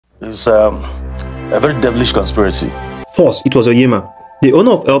It's a very devilish conspiracy. First, it was Onyema, the owner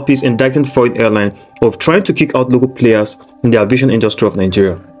of Airpeace, indicting foreign airline of trying to kick out local players in the aviation industry of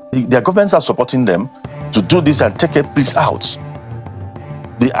Nigeria. Their governments are supporting them to do this and take Airpeace out.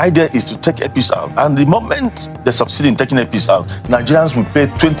 The idea is to take Airpeace out, and the moment they succeed in taking Airpeace out, Nigerians will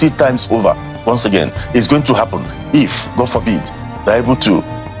pay 20 times over. Once again, it's going to happen if, God forbid, they're able to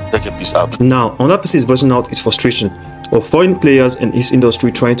take Airpeace out. Now, another person is voicing out its frustration of foreign players in his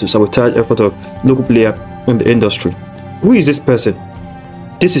industry trying to sabotage effort of local player in the industry. Who is this person?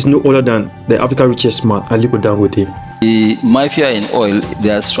 This is no other than the African richest man, Aliko Dangote. The mafia in oil, they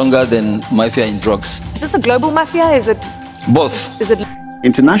are stronger than mafia in drugs. Is this a global mafia? Is it both? Is it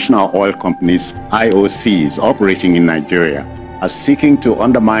international oil companies, IOCs, operating in Nigeria are seeking to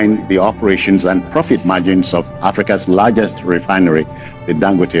undermine the operations and profit margins of Africa's largest refinery, the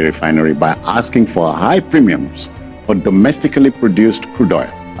Dangote refinery, by asking for high premiums for domestically produced crude oil.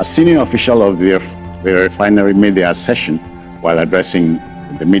 A senior official of the refinery made the assertion while addressing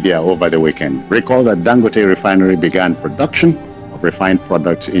the media over the weekend. Recall that Dangote refinery began production of refined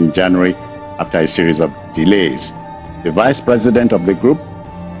products in January after a series of delays. The vice president of the group,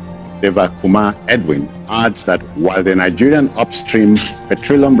 Kumar Edwin, adds that while the Nigerian Upstream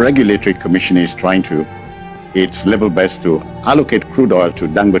Petroleum Regulatory Commission is trying its level best to allocate crude oil to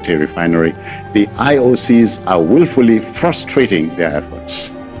Dangote refinery, the IOCs are willfully frustrating their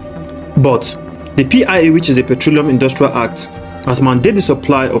efforts. But the PIA, which is the Petroleum Industry Act, has mandated the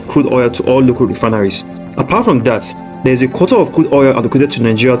supply of crude oil to all local refineries. Apart from that, there is a quota of crude oil allocated to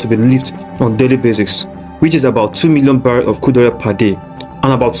Nigeria to be lifted on a daily basis, which is about 2 million barrels of crude oil per day,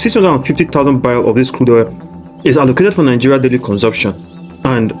 and about 650,000 barrels of this crude oil is allocated for Nigeria daily consumption.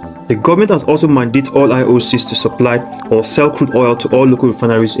 And the government has also mandated all IOCs to supply or sell crude oil to all local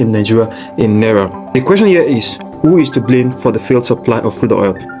refineries in Nigeria in Naira. The question here is, who is to blame for the failed supply of crude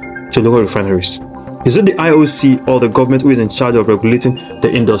oil to local refineries? Is it the IOC or the government who is in charge of regulating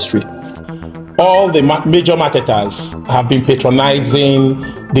the industry? All the major marketers have been patronizing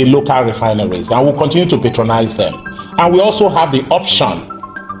the local refineries and will continue to patronize them. And we also have the option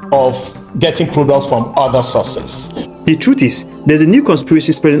of getting products from other sources. The truth is, there's a new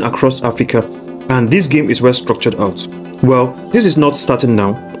conspiracy spreading across Africa, and this game is well structured out. Well, this is not starting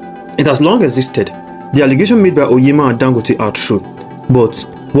now. It has long existed. The allegations made by Onyema and Dangote are true. But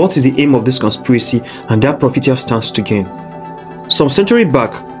what is the aim of this conspiracy and their profiteer stands to gain? Some century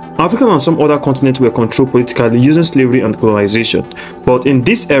back, Africa and some other continents were controlled politically using slavery and colonization. But in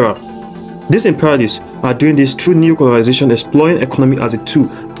this era, these imperialists are doing this through neo-colonization, exploiting economy as a tool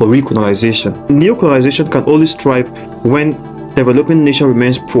for recolonization. Neo-colonization can only strive when developing nation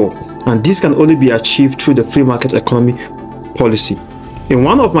remains poor, and this can only be achieved through the free market economy policy. In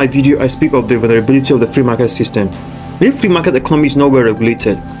one of my videos, I speak of the vulnerability of the free market system. If free market economy is not well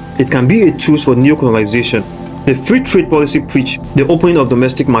regulated, it can be a tool for neo-colonization. The free trade policy preach the opening of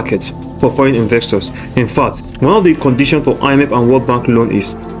domestic markets for foreign investors. In fact, one of the conditions for IMF and World Bank loan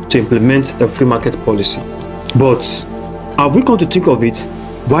is to implement the free market policy. But have we come to think of it?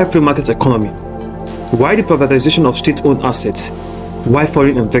 Why free market economy? Why the privatization of state-owned assets? Why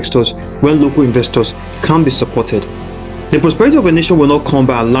foreign investors when local investors can't be supported? The prosperity of a nation will not come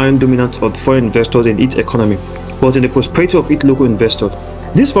by allowing dominance of foreign investors in its economy, but in the prosperity of its local investors.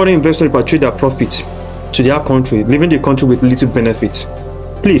 These foreign investors repatriate their profits to their country, leaving the country with little benefits.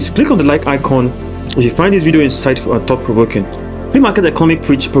 Please click on the like icon if you find this video insightful and thought-provoking. Free market economic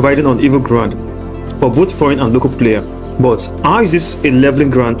preach providing on even ground for both foreign and local players. But how is this a leveling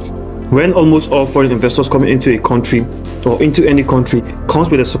ground when almost all foreign investors coming into a country or into any country comes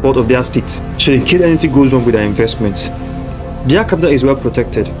with the support of their states, so in case anything goes wrong with their investments? Their capital is well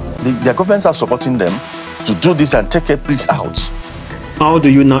protected. Their governments are supporting them to do this and take Airpeace out. How do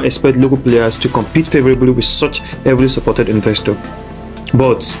you now expect local players to compete favorably with such heavily supported investors?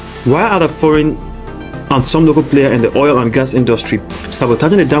 But why are the foreign and some local players in the oil and gas industry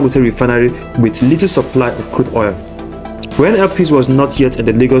sabotaging the Dangote refinery with little supply of crude oil? When Airpeace was not yet in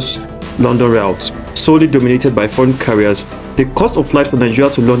the Lagos-London route, solely dominated by foreign carriers, the cost of flight from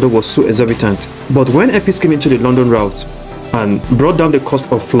Nigeria to London was so exorbitant. But when Airpeace came into the London route and brought down the cost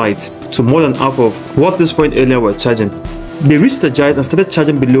of flight to more than half of what these foreign airlines were charging, they re-strategized and started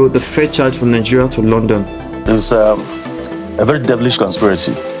charging below the fair charge from Nigeria to London. It's a very devilish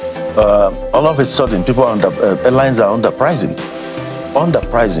conspiracy. All of a sudden, people are airlines are underpricing.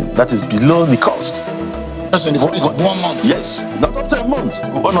 Underpricing, that is below the cost. It's 1 month. Yes, not up to a month.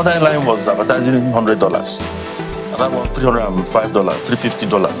 One other airline was advertising $100. Another one $305,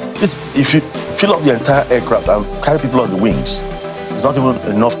 $350. If you fill up the entire aircraft and carry people on the wings, it's not even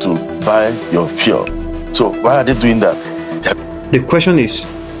enough to buy your fuel. So why are they doing that? The question is,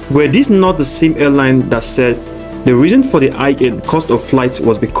 Were this not the same airline that said the reason for the hike in cost of flights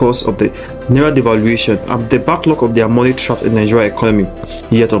was because of the naira devaluation and the backlog of their money trapped in the Nigerian economy,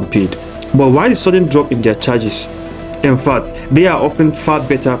 yet unpaid? But why the sudden drop in their charges? In fact, they are often far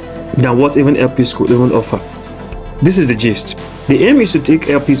better than what even Airpeace could even offer. This is the gist. The aim is to take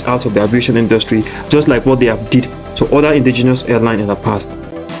Airpeace out of the aviation industry, just like what they have did to other indigenous airlines in the past.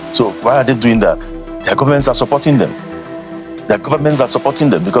 So why are they doing that? Their governments are supporting them. Their governments are supporting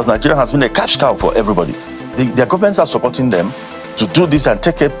them because Nigeria has been a cash cow for everybody. Their governments are supporting them to do this and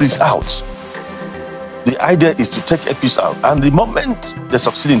take Airpeace out. The idea is to take Airpeace out, and the moment they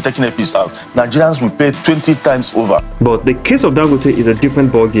succeed in taking Airpeace out, Nigerians will pay 20 times over. But the case of Dangote is a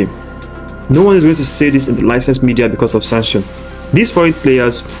different ballgame. No one is going to say this in the licensed media because of sanction. These foreign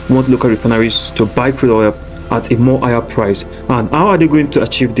players want local refineries to buy crude oil at a more higher price, and how are they going to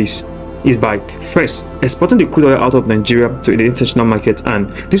achieve this? Is by first exporting the crude oil out of Nigeria to the international market, and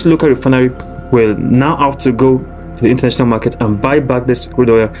this local refinery will now have to go to the international market and buy back this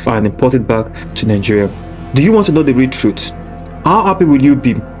crude oil and import it back to Nigeria. Do you want to know the real truth? How happy will you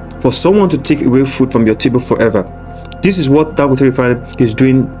be for someone to take away food from your table forever? This is what Dangote refinery is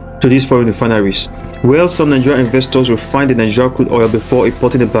doing to these foreign refineries. Well, some Nigerian investors will find the Nigerian crude oil before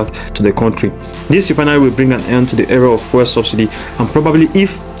importing it back to the country. This refinery will bring an end to the era of fuel subsidy, and probably,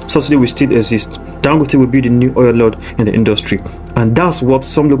 if subsidy will still exist, Dangote will be the new oil lord in the industry. And that's what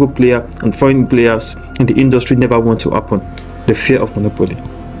some local player and foreign players in the industry never want to happen: the fear of monopoly.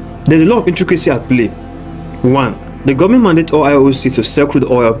 There's a lot of intricacy at play. 1. The government mandates all IOCs to sell crude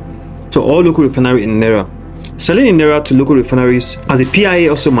oil to all local refineries in naira. Selling in naira to local refineries, as the PIA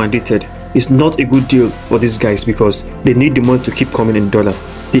also mandated, is not a good deal for these guys because they need the money to keep coming in dollar.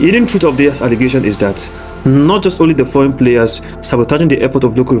 The hidden truth of this allegation is that not just only the foreign players sabotaging the effort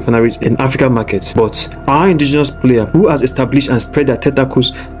of local refineries in African markets, but our indigenous player who has established and spread their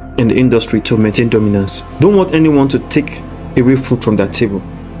tentacles in the industry to maintain dominance. Don't want anyone to take away food from their table.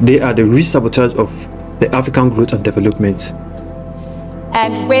 They are the real sabotage of the African growth and development.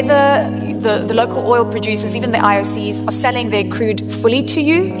 And whether the local oil producers, even the IOCs, are selling their crude fully to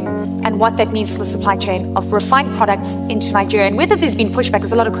you, and what that means for the supply chain of refined products into Nigeria, and whether there's been pushback.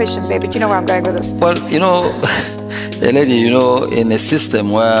 There's a lot of questions there, but you know where I'm going with this. Well, you know, lady, you know, in a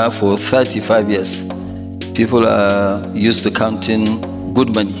system where for 35 years, people are used to counting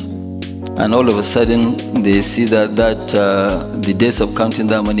good money, and all of a sudden they see that the days of counting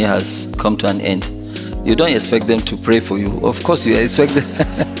that money has come to an end. You don't expect them to pray for you. Of course you expect them.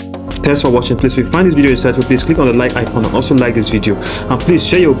 Thanks for watching. Please, if you find this video insightful, please click on the like icon and also like this video. And please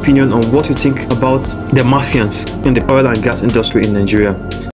share your opinion on what you think about the mafians in the oil and gas industry in Nigeria.